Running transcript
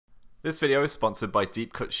This video is sponsored by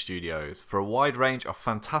Deep Cut Studios. For a wide range of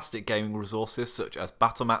fantastic gaming resources such as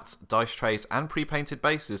battle mats, dice trays and pre-painted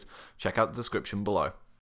bases, check out the description below.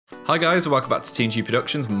 Hi guys, and welcome back to TNG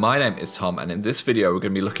Productions. My name is Tom, and in this video we're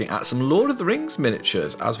going to be looking at some Lord of the Rings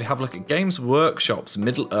miniatures as we have a look at Games Workshop's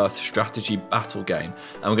Middle-Earth strategy battle game,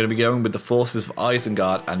 and we're going to be going with the forces of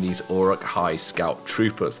Isengard and these Uruk-Hai Scout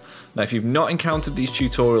troopers. Now, if you've not encountered these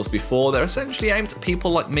tutorials before, they're essentially aimed at people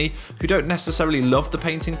like me who don't necessarily love the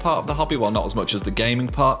painting part of the hobby, well, not as much as the gaming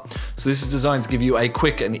part. So this is designed to give you a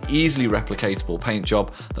quick and easily replicatable paint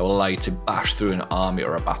job that will allow you to bash through an army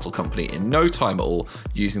or a battle company in no time at all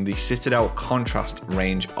using the Citadel Contrast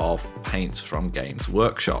range of paints from Games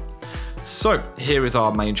Workshop. So here is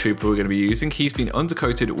our main trooper we're going to be using. He's been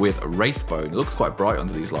undercoated with Wraithbone. It looks quite bright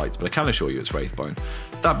under these lights, but I can assure you it's Wraithbone.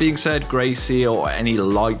 That being said, Grey Seal or any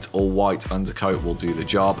light or white undercoat will do the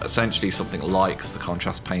job. Essentially something light because the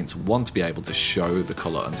contrast paints want to be able to show the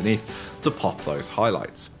colour underneath to pop those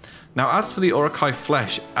highlights. Now, as for the Uruk-Hai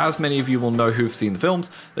flesh, as many of you will know who've seen the films,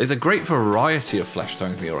 there's a great variety of flesh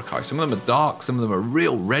tones in the Uruk-Hai. Some of them are dark, some of them are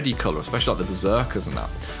real reddy colour, especially like the Berserkers and that.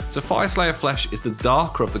 So Fireslayer flesh is the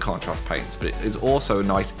darker of the contrast paints, but it is also a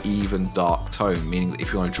nice even dark tone, meaning that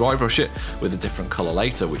if you want to dry brush it with a different colour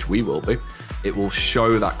later, which we will be, it will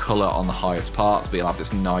show that colour on the highest parts, but you'll have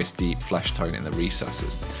this nice deep flesh tone in the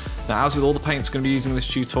recesses. Now, as with all the paints we're going to be using in this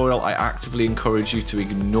tutorial, I actively encourage you to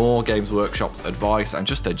ignore Games Workshop's advice and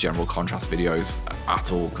just their general contrast videos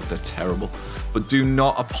at all, because they're terrible. But do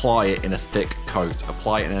not apply it in a thick coat.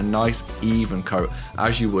 Apply it in a nice even coat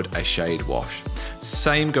as you would a shade wash.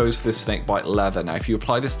 Same goes for this snakebite leather. Now, if you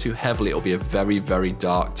apply this too heavily, it'll be a very, very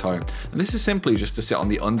dark tone. And this is simply just to sit on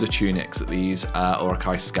the under tunics that these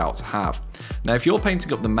Uruk-Hai Scouts have. Now, if you're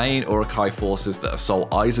painting up the main Uruk-Hai forces that assault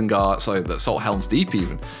Isengard, so that assault Helm's Deep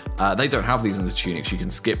even, they don't have these under tunics. You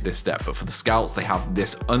can skip this step, but for the Scouts, they have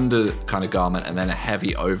this under kind of garment and then a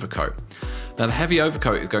heavy overcoat. Now, the heavy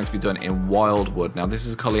overcoat is going to be done in Wildwood. Now, this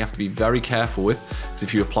is a colour you have to be very careful with, because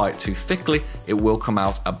if you apply it too thickly, it will come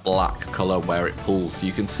out a black colour where it pulls. So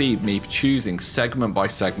you can see me choosing segment by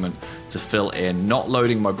segment to fill in, not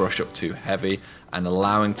loading my brush up too heavy, and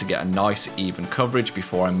allowing to get a nice even coverage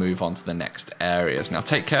before I move on to the next areas. Now,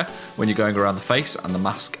 take care when you're going around the face and the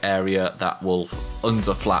mask area that will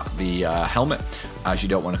underflap the helmet, as you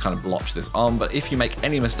don't want to kind of blotch this on. But if you make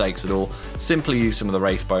any mistakes at all, simply use some of the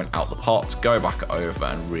Wraithbone out the pot, go back over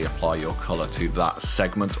and reapply your colour to that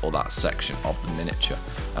segment or that section of the miniature.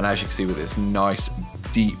 And as you can see with this nice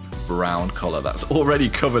deep brown colour, that's already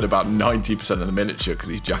covered about 90% of the miniature because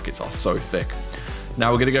these jackets are so thick. Now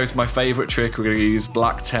we're going to go to my favourite trick. We're going to use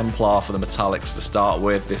Black Templar for the metallics to start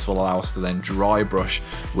with. This will allow us to then dry brush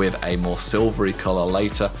with a more silvery colour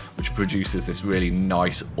later, which produces this really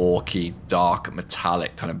nice orky, dark,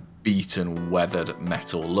 metallic, kind of beaten, weathered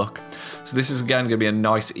metal look. So this is again going to be a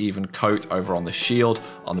nice even coat over on the shield,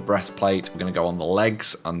 on the breastplate. We're going to go on the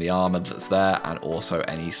legs, on the armour that's there, and also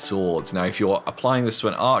any swords. Now, if you're applying this to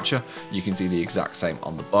an archer, you can do the exact same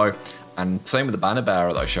on the bow. And same with the banner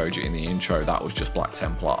bearer that I showed you in the intro, that was just Black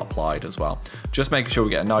Templar applied as well. Just making sure we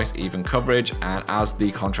get a nice even coverage, and as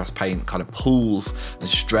the contrast paint kind of pulls and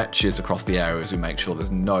stretches across the areas, we make sure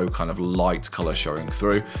there's no kind of light colour showing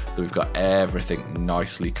through, that we've got everything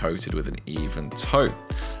nicely coated with an even tone.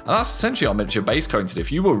 And that's essentially our miniature base coated.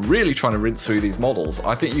 If you were really trying to rinse through these models,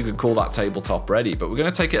 I think you could call that tabletop ready, but we're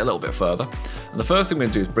going to take it a little bit further. And the first thing we're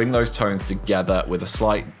going to do is bring those tones together with a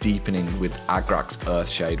slight deepening with Agrak's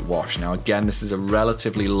Earthshade wash. Now again, this is a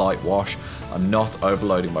relatively light wash. I'm not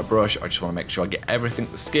overloading my brush. I just want to make sure I get everything,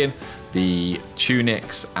 the skin, the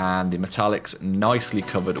tunics and the metallics nicely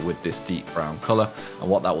covered with this deep brown colour. And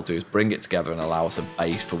what that will do is bring it together and allow us a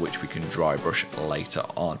base for which we can dry brush later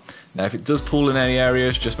on. Now, if it does pull in any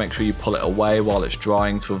areas, just make sure you pull it away while it's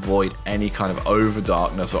drying to avoid any kind of over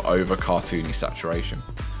darkness or over cartoony saturation.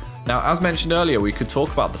 Now, as mentioned earlier, we could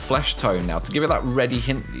talk about the flesh tone now. To give it that reddy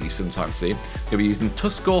hint that you sometimes see, you'll be using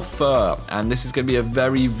Tuskor Fur, and this is going to be a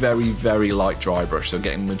very, very, very light dry brush, so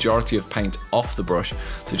getting majority of paint off the brush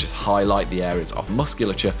to just highlight the areas of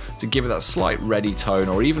musculature to give it that slight reddy tone,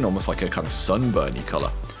 or even almost like a kind of sunburny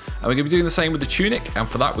colour. And we're going to be doing the same with the tunic, and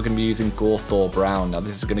for that we're going to be using Gorthor Brown. Now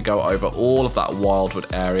this is going to go over all of that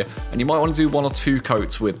Wildwood area, and you might want to do 1 or 2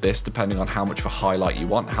 coats with this depending on how much of a highlight you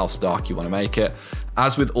want, how stark you want to make it.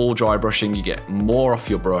 As with all dry brushing, you get more off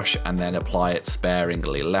your brush and then apply it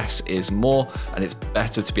sparingly. Less is more, and it's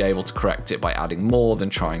better to be able to correct it by adding more than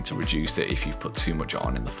trying to reduce it if you've put too much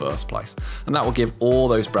on in the first place. And that will give all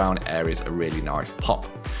those brown areas a really nice pop.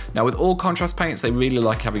 Now with all contrast paints, they really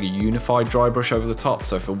like having a unified dry brush over the top.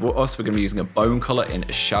 So for us, we're going to be using a bone colour in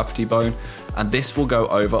Shabti Bone, and this will go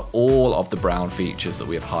over all of the brown features that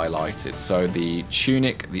we have highlighted. So the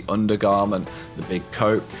tunic, the undergarment, the big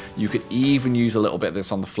coat. You could even use a little bit of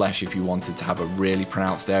this on the flesh if you wanted to have a really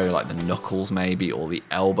pronounced area like the knuckles maybe, or the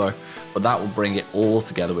elbow, but that will bring it all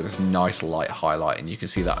together with this nice light highlight, and you can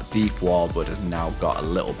see that deep wildwood has now got a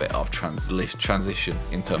little bit of transition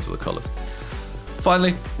in terms of the colours.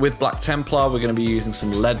 Finally, with Black Templar, we're going to be using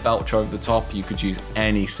some lead belcher over the top. You could use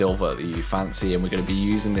any silver that you fancy, and we're going to be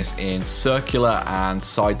using this in circular and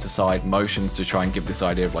side-to-side motions to try and give this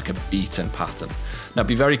idea of like a beaten pattern. Now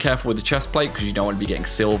be very careful with the chest plate because you don't want to be getting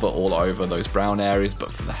silver all over those brown areas,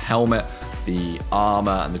 but for the helmet, the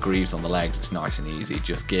armor and the greaves on the legs, it's nice and easy.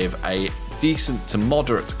 Just give a decent to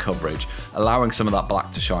moderate coverage, allowing some of that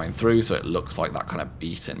black to shine through so it looks like that kind of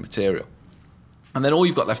beaten material. And then all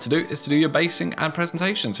you've got left to do is to do your basing and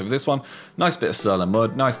presentation. So for this one, nice bit of Surla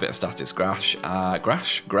mud, nice bit of static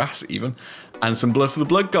grass even, and some blood for the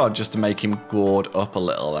blood god just to make him gored up a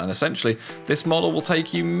little. And essentially, this model will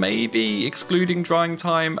take you maybe, excluding drying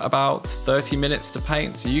time, about 30 minutes to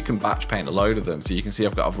paint. So you can batch paint a load of them. So you can see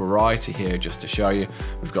I've got a variety here just to show you.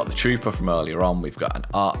 We've got the trooper from earlier on, we've got an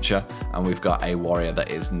archer, and we've got a warrior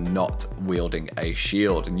that is not wielding a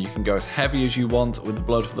shield. And you can go as heavy as you want with the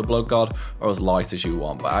blood for the blood god, or as light as you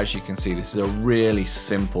want. But as you can see, this is a really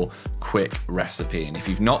simple, quick recipe. And if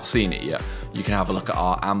you've not seen it yet, you can have a look at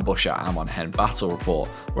our Ambusher Amon Hen battle report,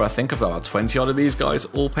 where I think I've got about 20 odd of these guys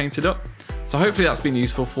all painted up. So hopefully that's been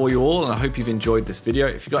useful for you all, and I hope you've enjoyed this video.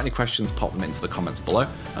 If you've got any questions, pop them into the comments below,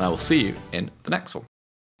 and I will see you in the next one.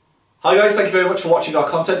 Hi guys, thank you very much for watching our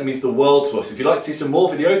content. It means the world to us. If you'd like to see some more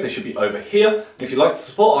videos, they should be over here. And if you'd like to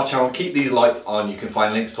support our channel, keep these lights on. You can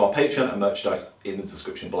find links to our Patreon and merchandise in the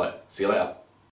description below. See you later.